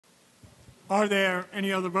Are there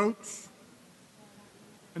any other votes?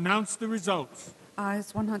 Announce the results.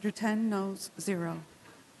 Ayes 110, noes 0.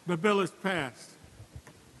 The bill is passed.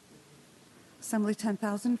 Assembly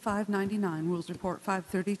 10,599, Rules Report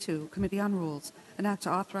 532, Committee on Rules, an act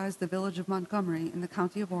to authorize the Village of Montgomery in the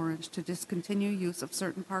County of Orange to discontinue use of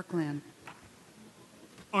certain parkland.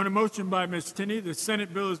 On a motion by Ms. Tinney, the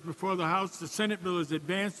Senate bill is before the House. The Senate bill is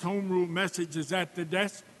advanced. Home rule message is at the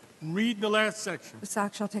desk. Read the last section. This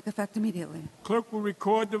act shall take effect immediately. Clerk will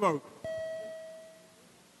record the vote.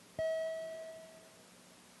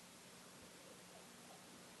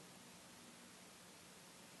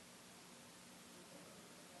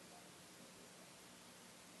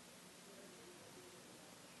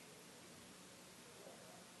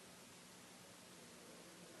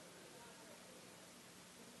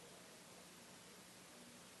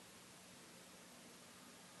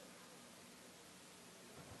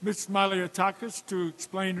 Ms. Smiley-Atakis to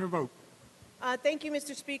explain her vote. Thank you,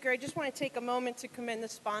 Mr. Speaker. I just want to take a moment to commend the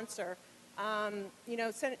sponsor.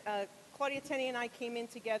 Claudia Tenney and I came in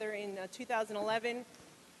together in 2011.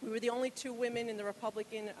 We were the only two women in the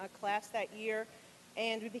Republican class that year,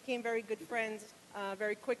 and we became very good friends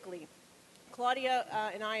very quickly. Claudia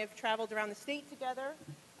and I have traveled around the state together.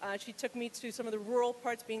 She took me to some of the rural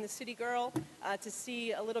parts, being the city girl, to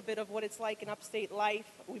see a little bit of what it's like in upstate life.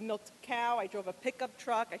 We milked a cow. I drove a pickup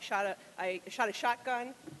truck. I shot a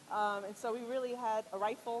shotgun. And so we really had a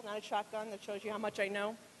rifle, not a shotgun. That shows you how much I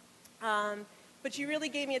know. But she really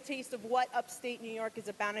gave me a taste of what upstate New York is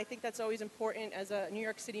about. And I think that's always important as a New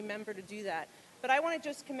York City member to do that. But I want to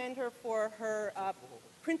just commend her for her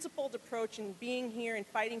principled approach in being here and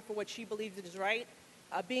fighting for what she believes is right,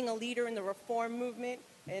 being a leader in the reform movement,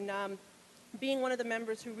 and being one of the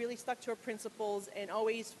members who really stuck to her principles and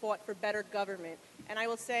always fought for better government. And I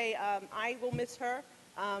will say I will miss her.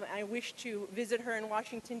 I wish to visit her in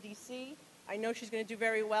Washington, D.C. I know she's going to do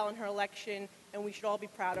very well in her election, and we should all be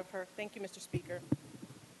proud of her. Thank you, Mr. Speaker.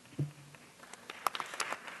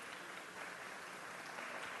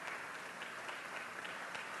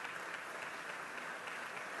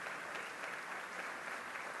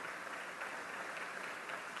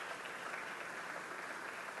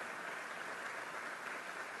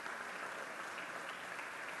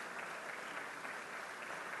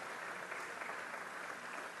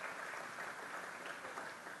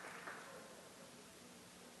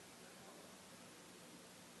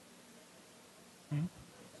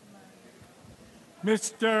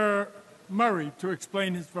 Mr. Murray to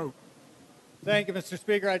explain his vote. Thank you, Mr.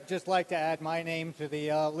 Speaker. I'd just like to add my name to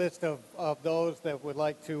the list of those that would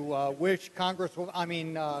like to wish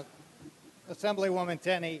Assemblywoman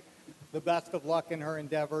Tenney the best of luck in her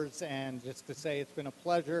endeavors, and just to say it's been a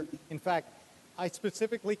pleasure. In fact, I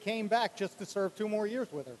specifically came back just to serve 2 more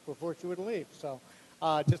years with her before she would leave. So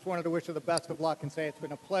just wanted to wish her the best of luck and say it's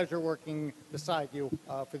been a pleasure working beside you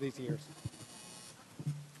for these years.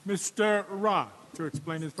 Mr. Ra to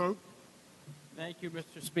explain his vote. Thank you,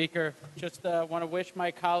 Mr. Speaker. Just want to wish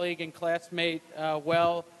my colleague and classmate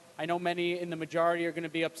well. I know many in the majority are going to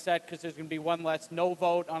be upset because there's going to be one less no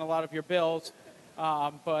vote on a lot of your bills,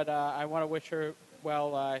 but I want to wish her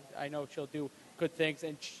well. I know she'll do good things,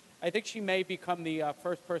 and I think she may become the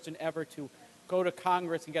first person ever to go to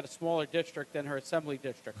Congress and get a smaller district than her assembly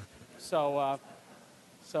district. So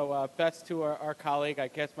best to our colleague. I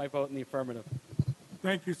cast my vote in the affirmative.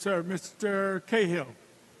 Thank you, sir. Mr. Cahill.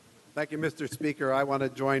 Thank you, Mr. Speaker. I want to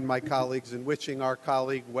join my colleagues in wishing our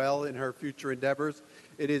colleague well in her future endeavors.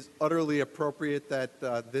 It is utterly appropriate that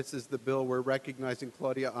this is the bill we're recognizing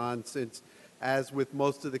Claudia on, since, as with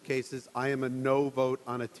most of the cases, I am a no vote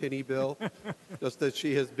on a Tinney bill, just as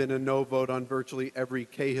she has been a no vote on virtually every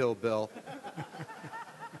Cahill bill.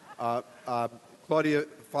 Claudia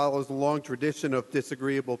follows a long tradition of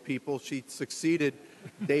disagreeable people. She succeeded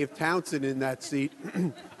Dave Townsend in that seat,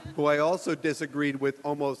 who I also disagreed with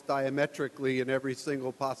almost diametrically in every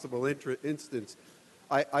single possible instance.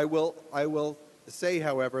 I will say,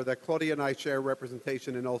 however, that Claudia and I share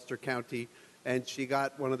representation in Ulster County, and she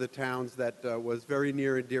got one of the towns that was very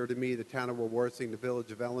near and dear to me, the town of Wawarsing, the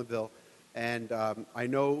village of Ellenville. And I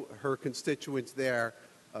know her constituents there.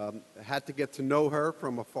 Had to get to know her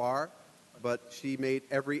from afar, but she made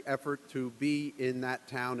every effort to be in that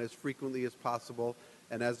town as frequently as possible.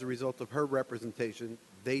 And as a result of her representation,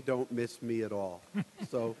 they don't miss me at all.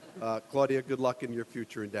 So, Claudia, good luck in your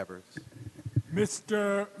future endeavors.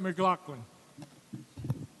 Mr. McLaughlin.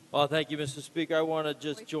 Well, thank you, Mr. Speaker. I want to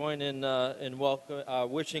just join in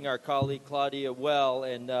wishing our colleague Claudia well,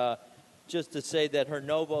 and just to say that her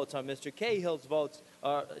no votes on Mr. Cahill's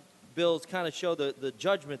bills kind of show the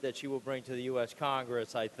judgment that she will bring to the U.S.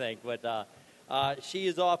 Congress, I think. But She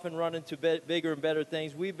is often running to bigger and better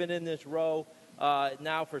things. We've been in this row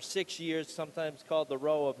now for 6 years, sometimes called the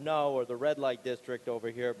row of no or the red light district over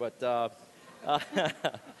here. But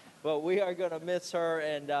but we are going to miss her,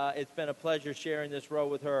 and it's been a pleasure sharing this row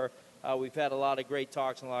with her. We've had a lot of great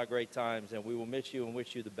talks and a lot of great times, and we will miss you and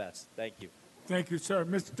wish you the best. Thank you. Thank you, sir.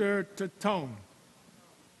 Mr. Tatone.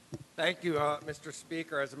 Thank you, Mr.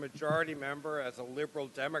 Speaker. As a majority member, as a liberal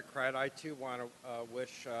Democrat, I too want to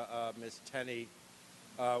wish Ms. Tenney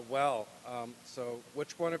well. So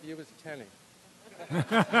which one of you is Tenney?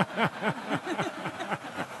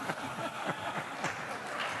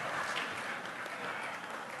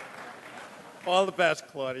 All the best,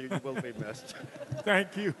 Claudia. You will be missed.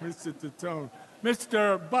 Thank you, Mr. Tatone.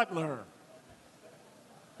 Mr. Butler.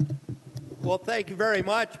 Well, thank you very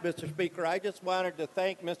much, Mr. Speaker. I just wanted to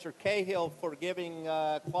thank Mr. Cahill for giving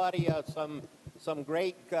Claudia some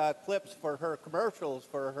great clips for her commercials,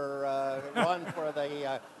 for her run for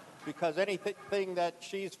the, because anything that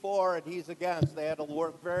she's for and he's against, they had to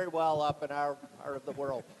work very well up in our part of the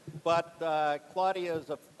world. But Claudia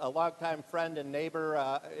is a longtime friend and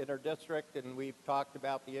neighbor in her district, and we've talked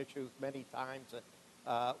about the issues many times.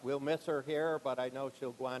 We'll miss her here, but I know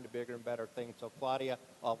she'll go on to bigger and better things. So, Claudia,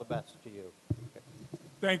 all the best to you. Okay.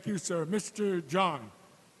 Thank you, sir. Mr. John.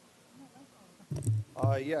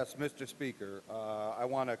 Yes, Mr. Speaker. I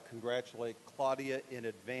want to congratulate Claudia in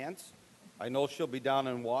advance. I know she'll be down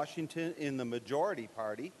in Washington in the majority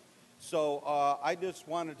party. So I just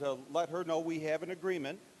wanted to let her know we have an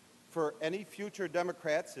agreement for any future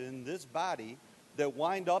Democrats in this body that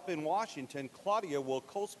wind up in Washington. Claudia will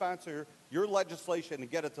co-sponsor your legislation and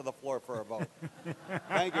get it to the floor for a vote.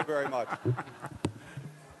 Thank you very much.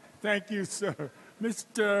 Thank you, sir.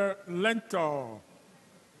 Mr. Lento.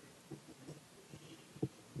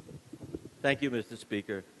 Thank you, Mr.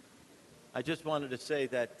 Speaker. I just wanted to say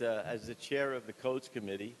that as the chair of the Codes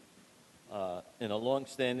Committee, in a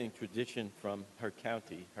long-standing tradition from her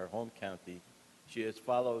county, her home county, she has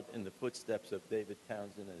followed in the footsteps of David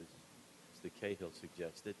Townsend, as Mr. Cahill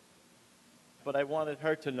suggested. But I wanted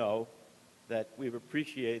her to know that we've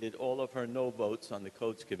appreciated all of her no votes on the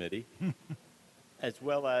Codes Committee, as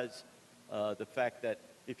well as the fact that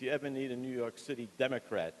if you ever need a New York City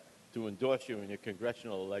Democrat to endorse you in your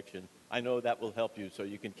congressional election, I know that will help you, so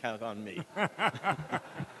you can count on me.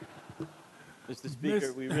 Mr.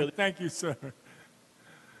 Speaker, we really... Thank you, sir.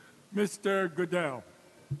 Mr. Goodell.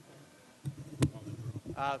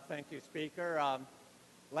 Thank you, Speaker.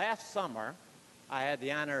 Last summer, I had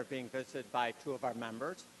the honor of being visited by two of our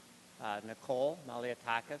members, Nicole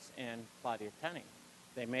Maliatakis and Claudia Tenney.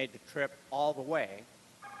 They made the trip all the way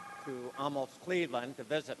to almost Cleveland to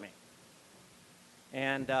visit me.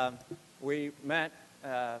 And we met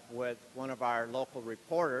with one of our local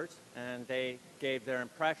reporters, and they gave their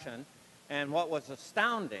impression. And what was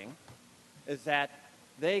astounding is that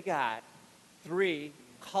they got 3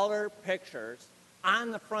 color pictures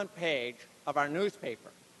on the front page of our newspaper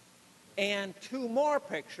and 2 more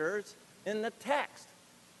pictures in the text.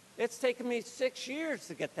 It's taken me 6 years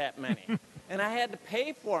to get that many, and I had to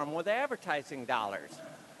pay for them with advertising dollars.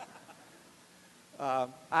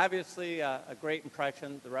 Obviously, a great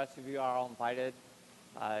impression. The rest of you are all invited.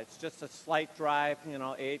 It's just a slight drive,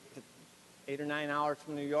 8 or 9 hours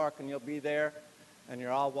from New York, and you'll be there, and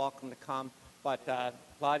you're all welcome to come. But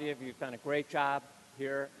Claudia, you've done a great job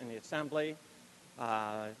here in the Assembly.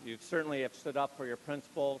 You certainly have stood up for your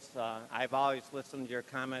principles. I've always listened to your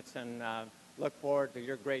comments and look forward to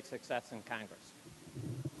your great success in Congress.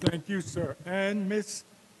 Thank you, sir. And Ms.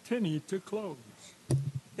 Tenney to close.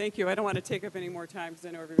 Thank you. I don't want to take up any more time because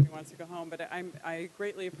I know everybody wants to go home, but I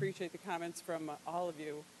greatly appreciate the comments from all of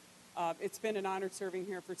you. It's been an honor serving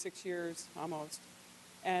here for 6 years, almost.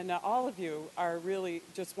 And all of you are really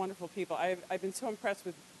just wonderful people. I've been so impressed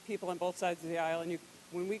with people on both sides of the aisle. And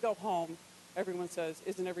when we go home, everyone says,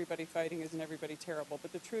 isn't everybody fighting? Isn't everybody terrible?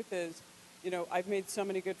 But the truth is, I've made so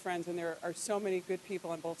many good friends, and there are so many good people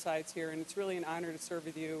on both sides here. And it's really an honor to serve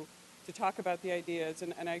with you, to talk about the ideas.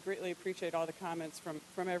 And I greatly appreciate all the comments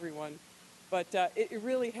from everyone. But it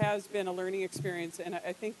really has been a learning experience. And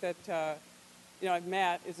I think that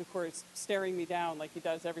Matt is, of course, staring me down like he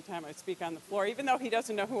does every time I speak on the floor, even though he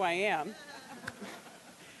doesn't know who I am.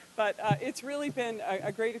 But it's really been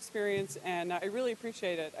a great experience, and I really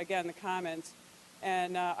appreciate it, again, the comments.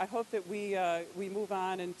 And I hope that we move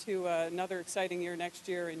on into another exciting year next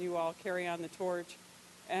year, and you all carry on the torch.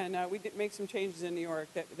 And we did make some changes in New York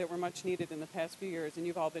that were much needed in the past few years, and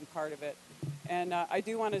you've all been part of it. And I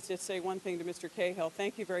do want to just say one thing to Mr. Cahill.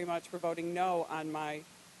 Thank you very much for voting no on my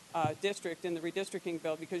district in the redistricting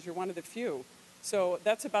bill, because you're one of the few. So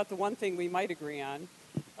that's about the one thing we might agree on.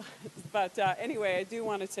 But anyway, I do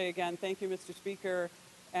want to say again, thank you, Mr. Speaker,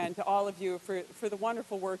 and to all of you for the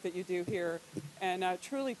wonderful work that you do here. And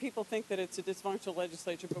truly, people think that it's a dysfunctional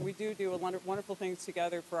legislature, but we do a lot of wonderful things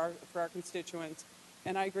together for our constituents,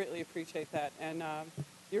 and I greatly appreciate that. And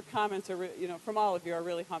your comments are, from all of you are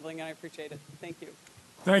really humbling, and I appreciate it. Thank you.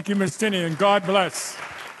 Thank you, Ms. Tinney, and God bless.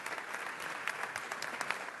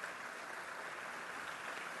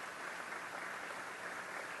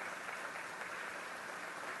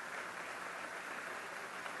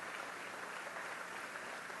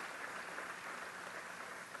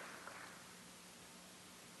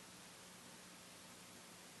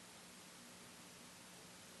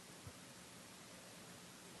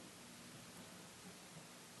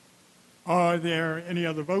 Are there any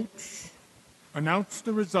other votes? Announce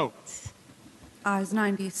the results. Ayes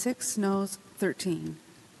 96, noes 13.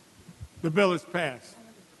 The bill is passed.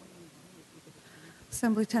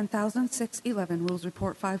 Assembly 10,611, Rules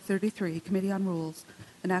Report 533, Committee on Rules,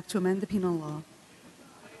 an act to amend the penal law.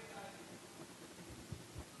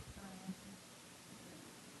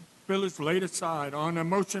 Bill is laid aside. On a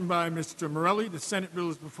motion by Mr. Morelli, the Senate bill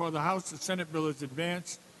is before the House. The Senate bill is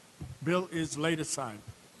advanced. Bill is laid aside.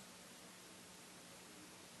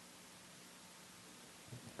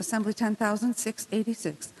 Assembly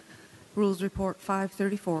 10,686, Rules Report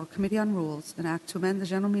 534, Committee on Rules, an act to amend the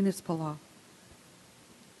general municipal law.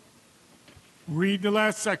 Read the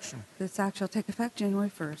last section. This act shall take effect January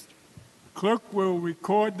 1st. Clerk will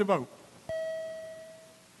record the vote.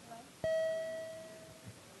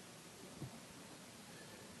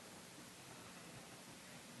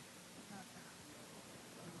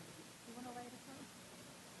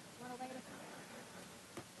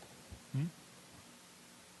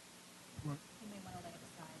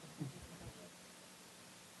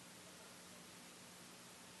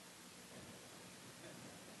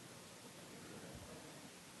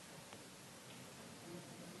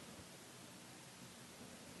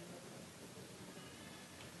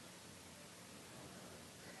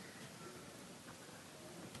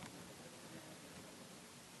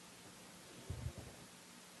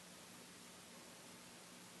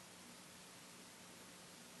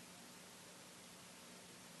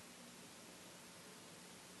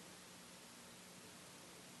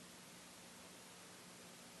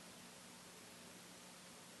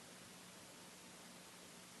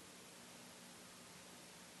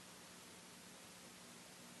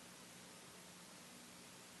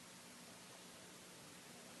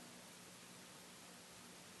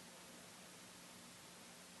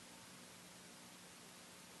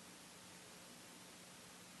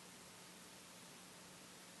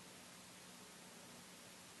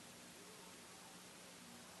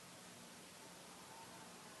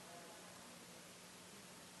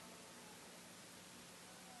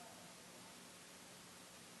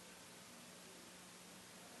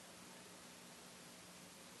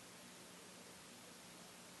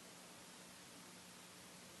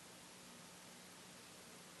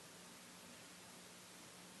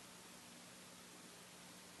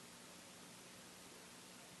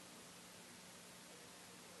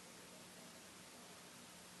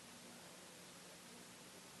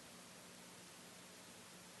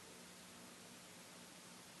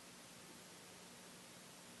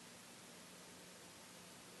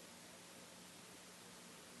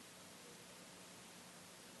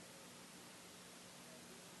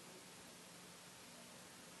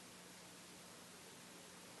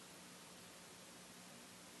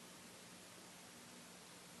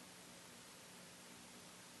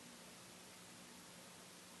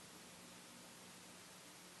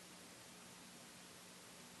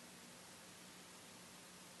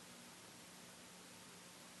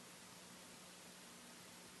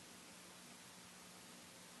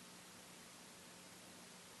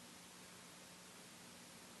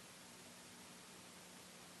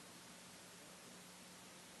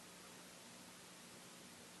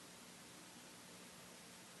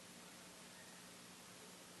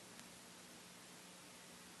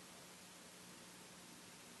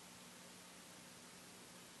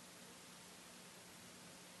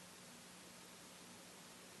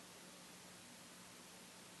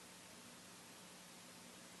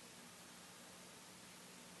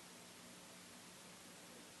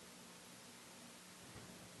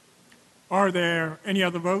 Are there any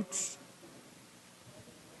other votes?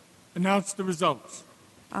 Announce the results.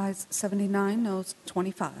 Ayes 79, noes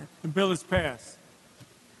 25. The bill is passed.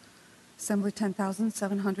 Assembly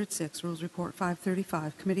 10,706, Rules Report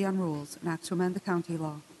 535, Committee on Rules, an act to amend the county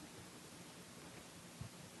law.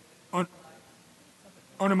 On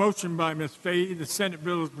a motion by Ms. Fahey, the Senate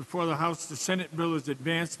bill is before the House. The Senate bill is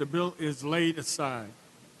advanced. The bill is laid aside.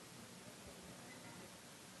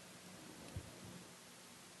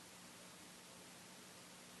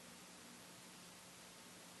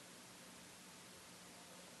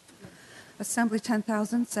 Assembly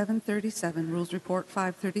 10,737, Rules Report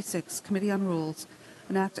 536, Committee on Rules,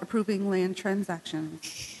 an act approving land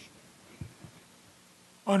transactions.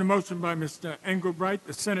 On a motion by Mr. Engelbright,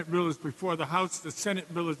 the Senate bill is before the House. The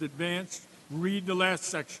Senate bill is advanced. Read the last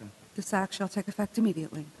section. This act shall take effect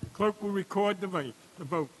immediately. Clerk will record the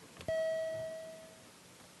vote.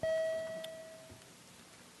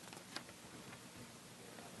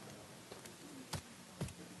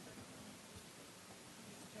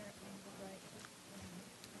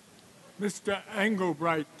 Mr.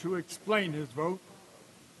 Engelbright to explain his vote.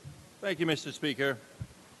 Thank you, Mr. Speaker.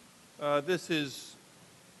 This is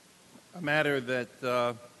a matter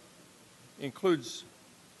that includes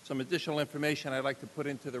some additional information I'd like to put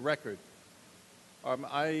into the record.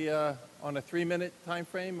 I on a 3-minute time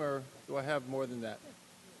frame, or do I have more than that?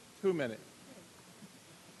 2 minutes.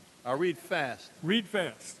 I'll read fast. Read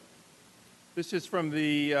fast. This is from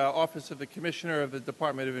the Office of the Commissioner of the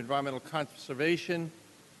Department of Environmental Conservation.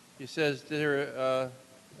 He says, Dear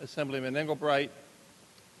Assemblyman Engelbright,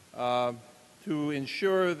 to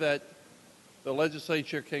ensure that the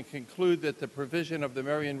legislature can conclude that the provision of the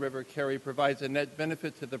Marion River Carry provides a net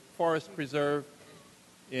benefit to the forest preserve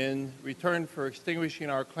in return for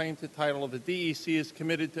extinguishing our claim to title, the DEC is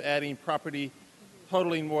committed to adding property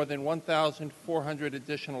totaling more than 1,400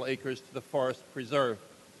 additional acres to the forest preserve.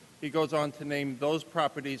 He goes on to name those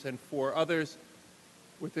properties and 4 others.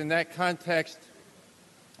 Within that context,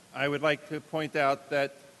 I would like to point out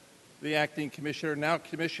that the acting commissioner, now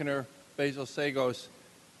Commissioner Basil Sagos,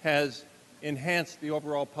 has enhanced the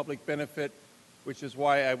overall public benefit, which is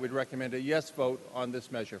why I would recommend a yes vote on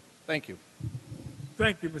this measure. Thank you.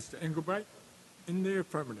 Thank you, Mr. Engelbright. In the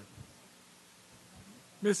affirmative.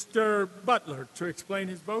 Mr. Butler to explain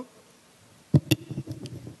his vote.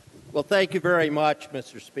 Well, thank you very much,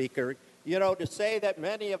 Mr. Speaker. You know, to say that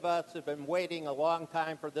many of us have been waiting a long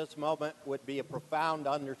time for this moment would be a profound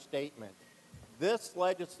understatement. This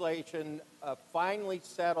legislation finally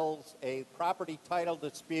settles a property title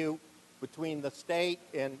dispute between the state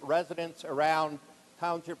and residents around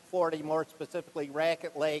Township 40, more specifically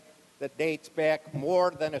Racket Lake, that dates back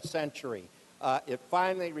more than a century. It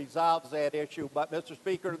finally resolves that issue, but Mr.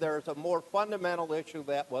 Speaker, there's a more fundamental issue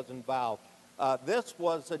that was involved. This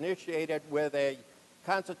was initiated with a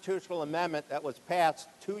constitutional amendment that was passed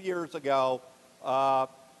 2 years ago,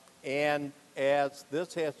 and as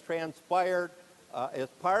this has transpired, as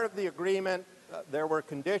part of the agreement, there were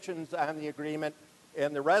conditions on the agreement,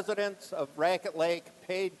 and the residents of Racket Lake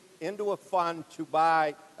paid into a fund to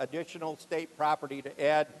buy additional state property to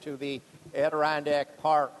add to the Adirondack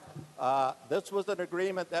Park. This was an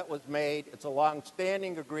agreement that was made. It's a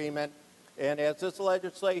long-standing agreement, and as this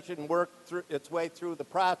legislation worked through its way through the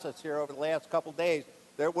process here over the last couple days,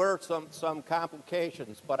 there were some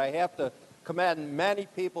complications, but I have to commend many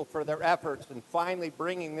people for their efforts in finally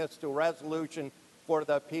bringing this to a resolution for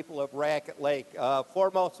the people of Racket Lake.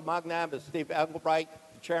 Foremost among them is Steve Engelbright,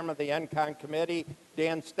 the chairman of the ENCON committee,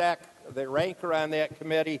 Dan Steck, the ranker on that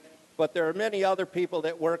committee, but there are many other people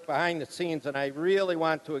that work behind the scenes, and I really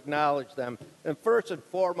want to acknowledge them. And first and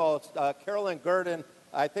foremost, Carolyn Gurdon,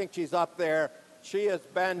 I think she's up there. She has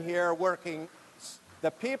been here working.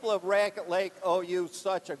 The people of Racket Lake owe you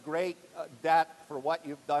such a great debt for what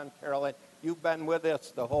you've done, Carolyn. You've been with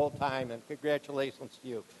us the whole time, and congratulations to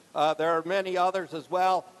you. There are many others as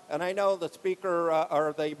well, and I know the Speaker,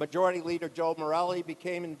 or the Majority Leader, Joe Morelli,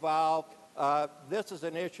 became involved. This is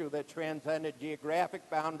an issue that transcended geographic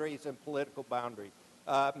boundaries and political boundaries.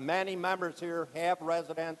 Many members here have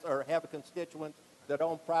residents or have constituents that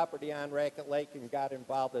own property on Racket Lake and got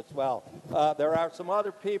involved as well. There are some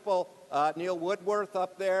other people, Neil Woodworth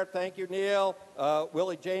up there, thank you, Neil,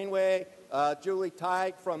 Willie Janeway, Julie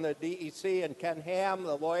Teig from the DEC, and Ken Ham,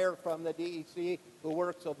 the lawyer from the DEC, who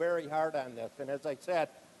worked so very hard on this. And as I said,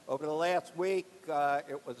 over the last week,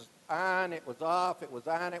 it was on, it was off, it was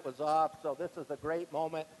on, it was off. So this is a great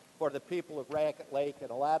moment for the people of Racket Lake,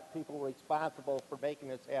 and a lot of people responsible for making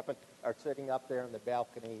this happen are sitting up there in the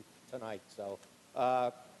balcony tonight. So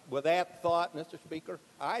with that thought, Mr. Speaker,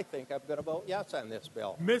 I think I'm going to vote yes on this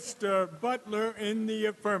bill. Mr. Butler in the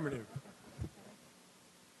affirmative.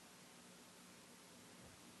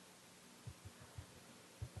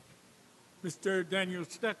 Mr. Daniel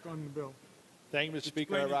Steck on the bill. Thank you, Mr.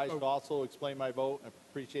 Speaker. I rise to also explain my vote. I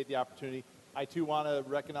appreciate the opportunity. I, too, want to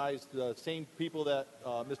recognize the same people that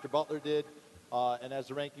Mr. Butler did. And as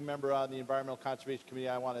a ranking member on the Environmental Conservation Committee,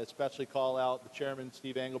 I want to especially call out the chairman,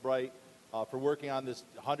 Steve Engelbright, for working on this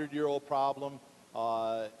 100-year-old problem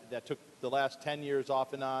that took the last 10 years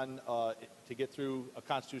off and on to get through a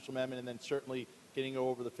constitutional amendment, and then certainly getting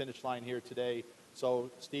over the finish line here today.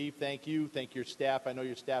 So, Steve, thank you. Thank your staff. I know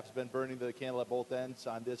your staff's been burning the candle at both ends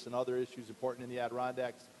on this and other issues important in the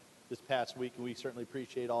Adirondacks this past week, and we certainly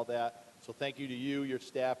appreciate all that. So thank you to you, your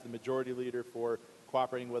staff, the majority leader, for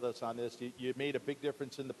cooperating with us on this. You made a big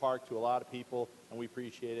difference in the park to a lot of people, and we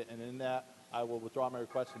appreciate it. And in that, I will withdraw my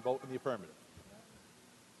request and vote in the affirmative.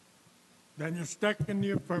 Daniel Steck in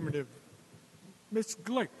the affirmative. Ms.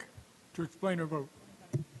 Glick to explain her vote.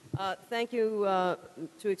 Thank you.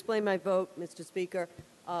 To explain my vote, Mr. Speaker,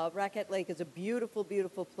 Raquette Lake is a beautiful,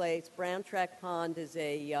 beautiful place. Brown Track Pond is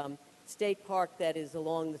a state park that is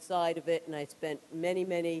along the side of it, and I spent many,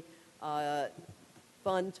 many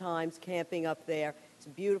fun times camping up there. It's a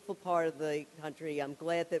beautiful part of the country. I'm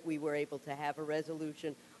glad that we were able to have a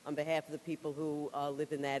resolution on behalf of the people who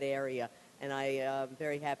live in that area, and I am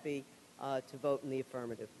very happy to vote in the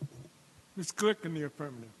affirmative. Ms. Glick in the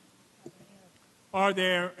affirmative. Are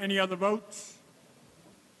there any other votes?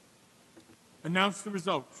 Announce the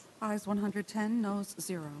results. Ayes 110, noes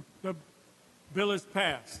 0. The bill is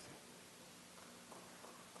passed.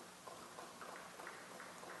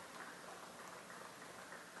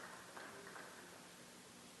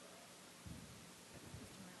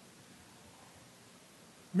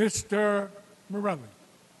 Mr. Morelli.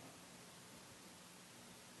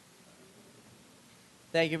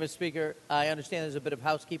 Thank you, Mr. Speaker. I understand there's a bit of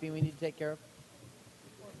housekeeping we need to take care of.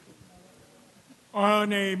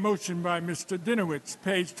 On a motion by Mr. Dinowitz,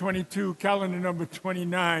 page 22, calendar number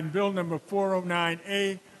 29, bill number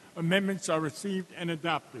 409A, amendments are received and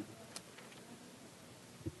adopted.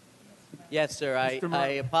 Yes, sir. I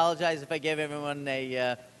apologize if I gave everyone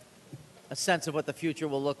a sense of what the future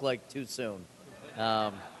will look like too soon.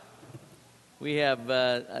 We have,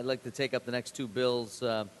 I'd like to take up the next two bills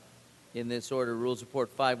in this order. Rules Report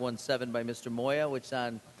 517 by Mr. Moya, which is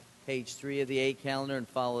on page 3 of the A calendar, and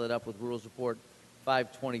follow it up with Rules Report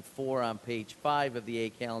 524 on page 5 of the A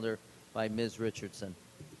calendar by Ms. Richardson.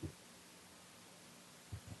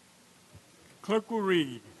 Clerk will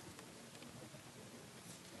read.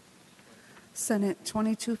 Senate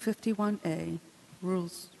 2251A,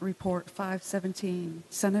 Rules Report 517,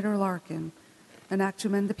 Senator Larkin, an act to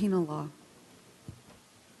amend the penal law.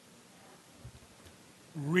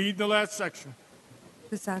 Read the last section.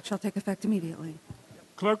 This act shall take effect immediately.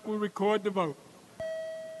 Clerk will record the vote.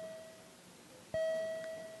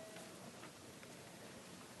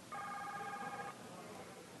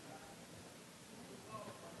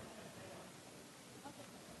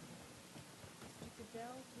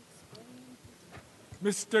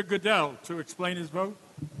 Mr. Goodell to explain his vote.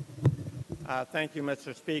 Thank you,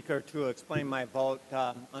 Mr. Speaker. To explain my vote,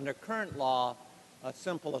 under current law, a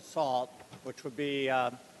simple assault, which would be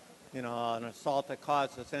an assault that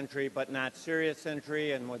causes injury but not serious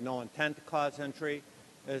injury and with no intent to cause injury,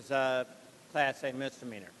 is a Class A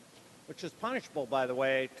misdemeanor, which is punishable, by the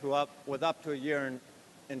way, with up to a year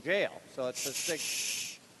in jail. So it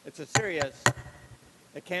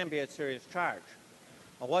can be a serious charge.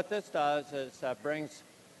 What this does is brings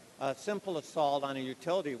a simple assault on a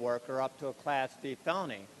utility worker up to a Class D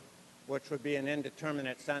felony, which would be an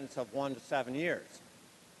indeterminate sentence of 1 to 7 years.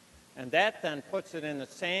 And that then puts it in the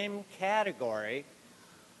same category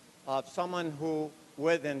of someone who,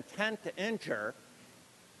 with intent to injure,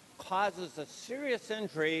 causes a serious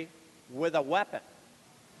injury with a weapon.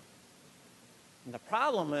 And the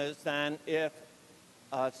problem is then if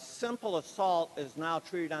a simple assault is now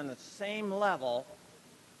treated on the same level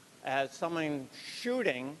as someone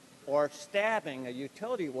shooting or stabbing a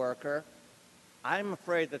utility worker, I'm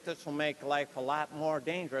afraid that this will make life a lot more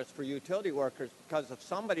dangerous for utility workers, because if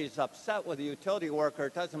somebody's upset with a utility worker,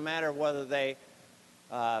 it doesn't matter whether they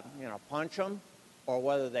punch them or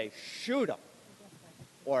whether they shoot them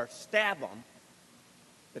or stab them,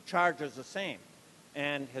 the charge is the same.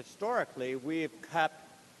 And historically, we've kept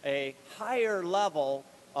a higher level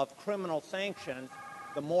of criminal sanctions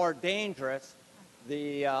the more dangerous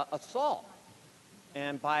the assault.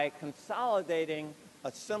 And by consolidating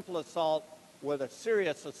a simple assault with a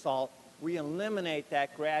serious assault, we eliminate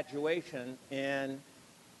that graduation in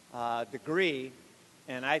degree,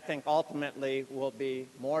 and I think ultimately will be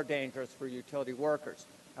more dangerous for utility workers.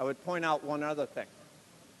 I would point out one other thing.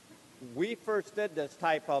 We first did this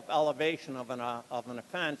type of elevation of an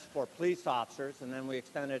offense for police officers, and then we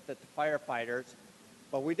extended it to firefighters,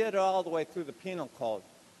 but we did it all the way through the penal code.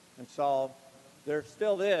 And so there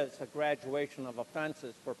still is a graduation of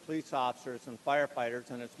offenses for police officers and firefighters,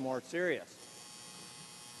 and it's more serious.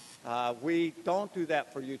 We don't do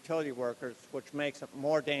that for utility workers, which makes it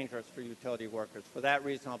more dangerous for utility workers. For that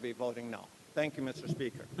reason, I'll be voting no. Thank you, Mr.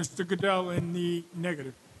 Speaker. Mr. Goodell in the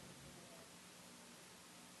negative.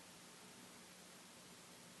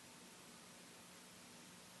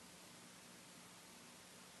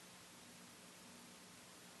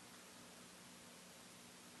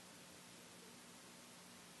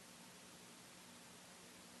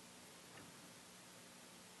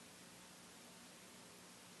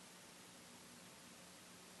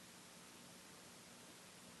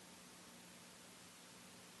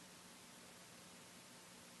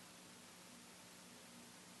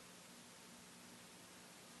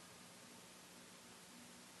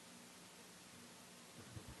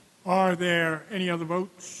 Are there any other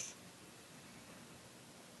votes?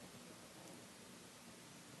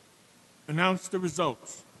 Announce the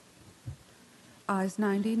results. Ayes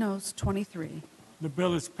 90, noes 23. The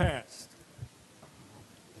bill is passed.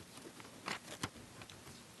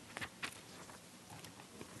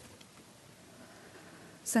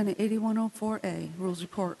 Senate 8104A, Rules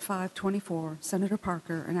Report 524, Senator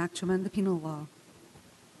Parker, an act to amend the penal law.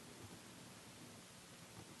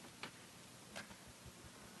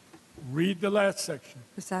 Read the last section.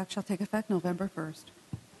 This act shall take effect November 1st.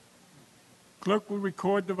 Clerk will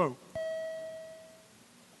record the vote.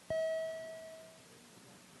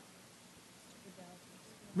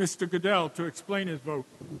 Mr. Goodell to explain his vote.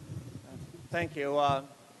 Thank you.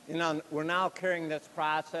 We're now carrying this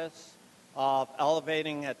process of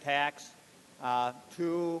elevating a tax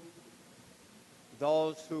to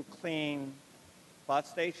those who clean bus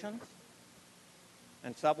stations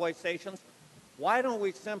and subway stations. Why don't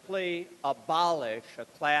we simply abolish a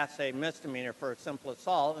Class A misdemeanor for a simple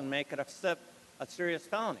assault and make it a serious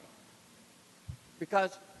felony?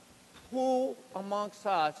 Because who amongst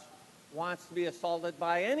us wants to be assaulted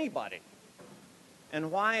by anybody? And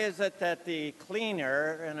why is it that the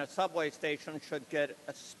cleaner in a subway station should get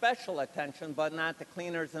a special attention, but not the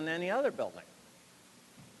cleaners in any other building?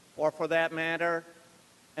 Or for that matter,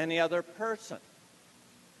 any other person?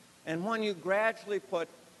 And when you gradually put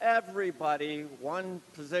everybody one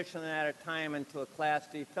position at a time into a Class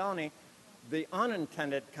D felony, the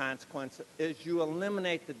unintended consequence is you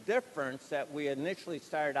eliminate the difference that we initially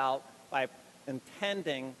started out by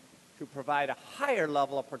intending to provide a higher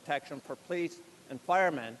level of protection for police and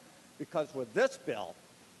firemen, because with this bill,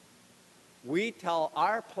 we tell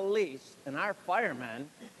our police and our firemen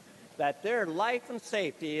that their life and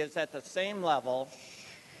safety is at the same level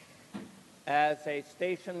as a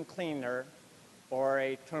station cleaner or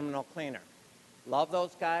a terminal cleaner. Love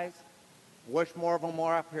those guys. Wish more of them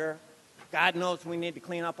were up here. God knows we need to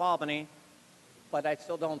clean up Albany, but I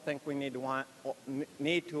still don't think we need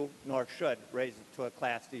to nor should raise it to a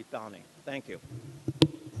Class D felony. Thank you.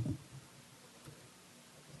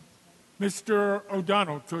 Mr.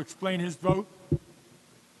 O'Donnell to explain his vote.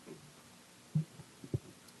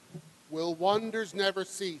 Will wonders never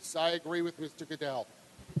cease? I agree with Mr. Goodell.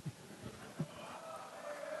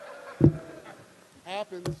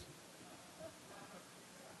 Happens.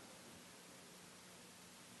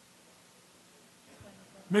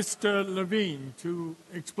 Mr. Levine to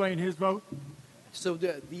explain his vote. So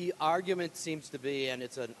the argument seems to be, and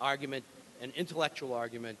it's an argument, an intellectual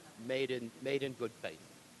argument made in good faith,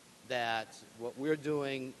 that what we're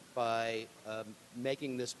doing by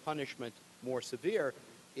making this punishment more severe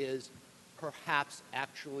is perhaps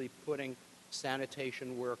actually putting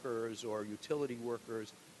sanitation workers or utility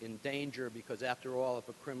workers in danger, because after all, if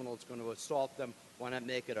a criminal is going to assault them, why not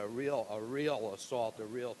make it a real assault, a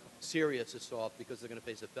real serious assault, because they're going to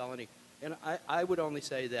face a felony. And I would only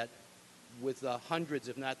say that with the hundreds,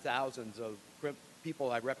 if not thousands, of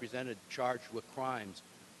people I represented charged with crimes,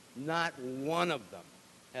 not one of them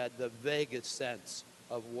had the vaguest sense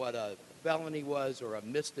of what a felony was or a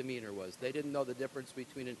misdemeanor was. They didn't know the difference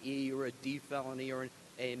between an E or a D felony or an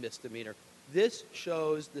A misdemeanor. This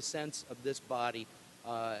shows the sense of this body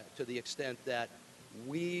to the extent that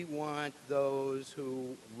we want those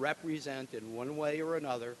who represent in one way or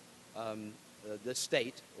another the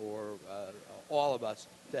state or all of us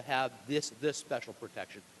to have this special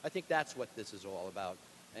protection. I think that's what this is all about.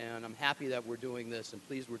 And I'm happy that we're doing this and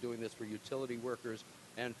pleased we're doing this for utility workers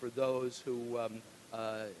and for those who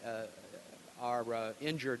are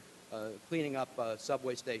injured cleaning up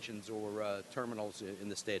subway stations or terminals in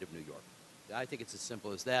the state of New York. I think it's as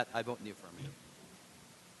simple as that. I vote in the affirmative.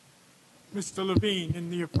 Mr. Levine in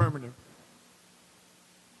the affirmative.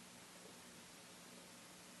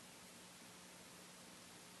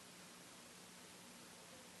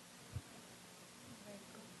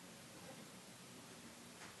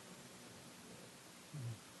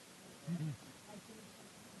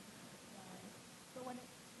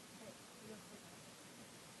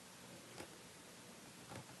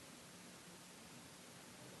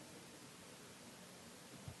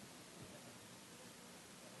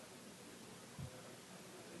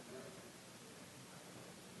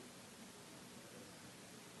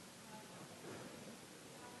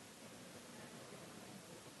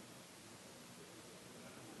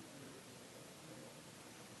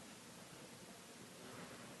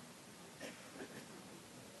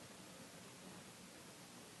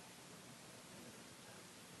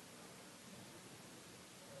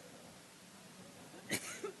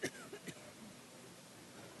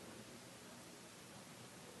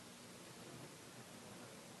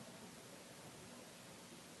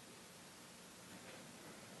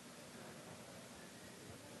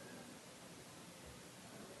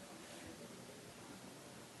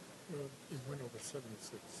 went over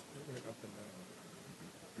 76. It went up and down.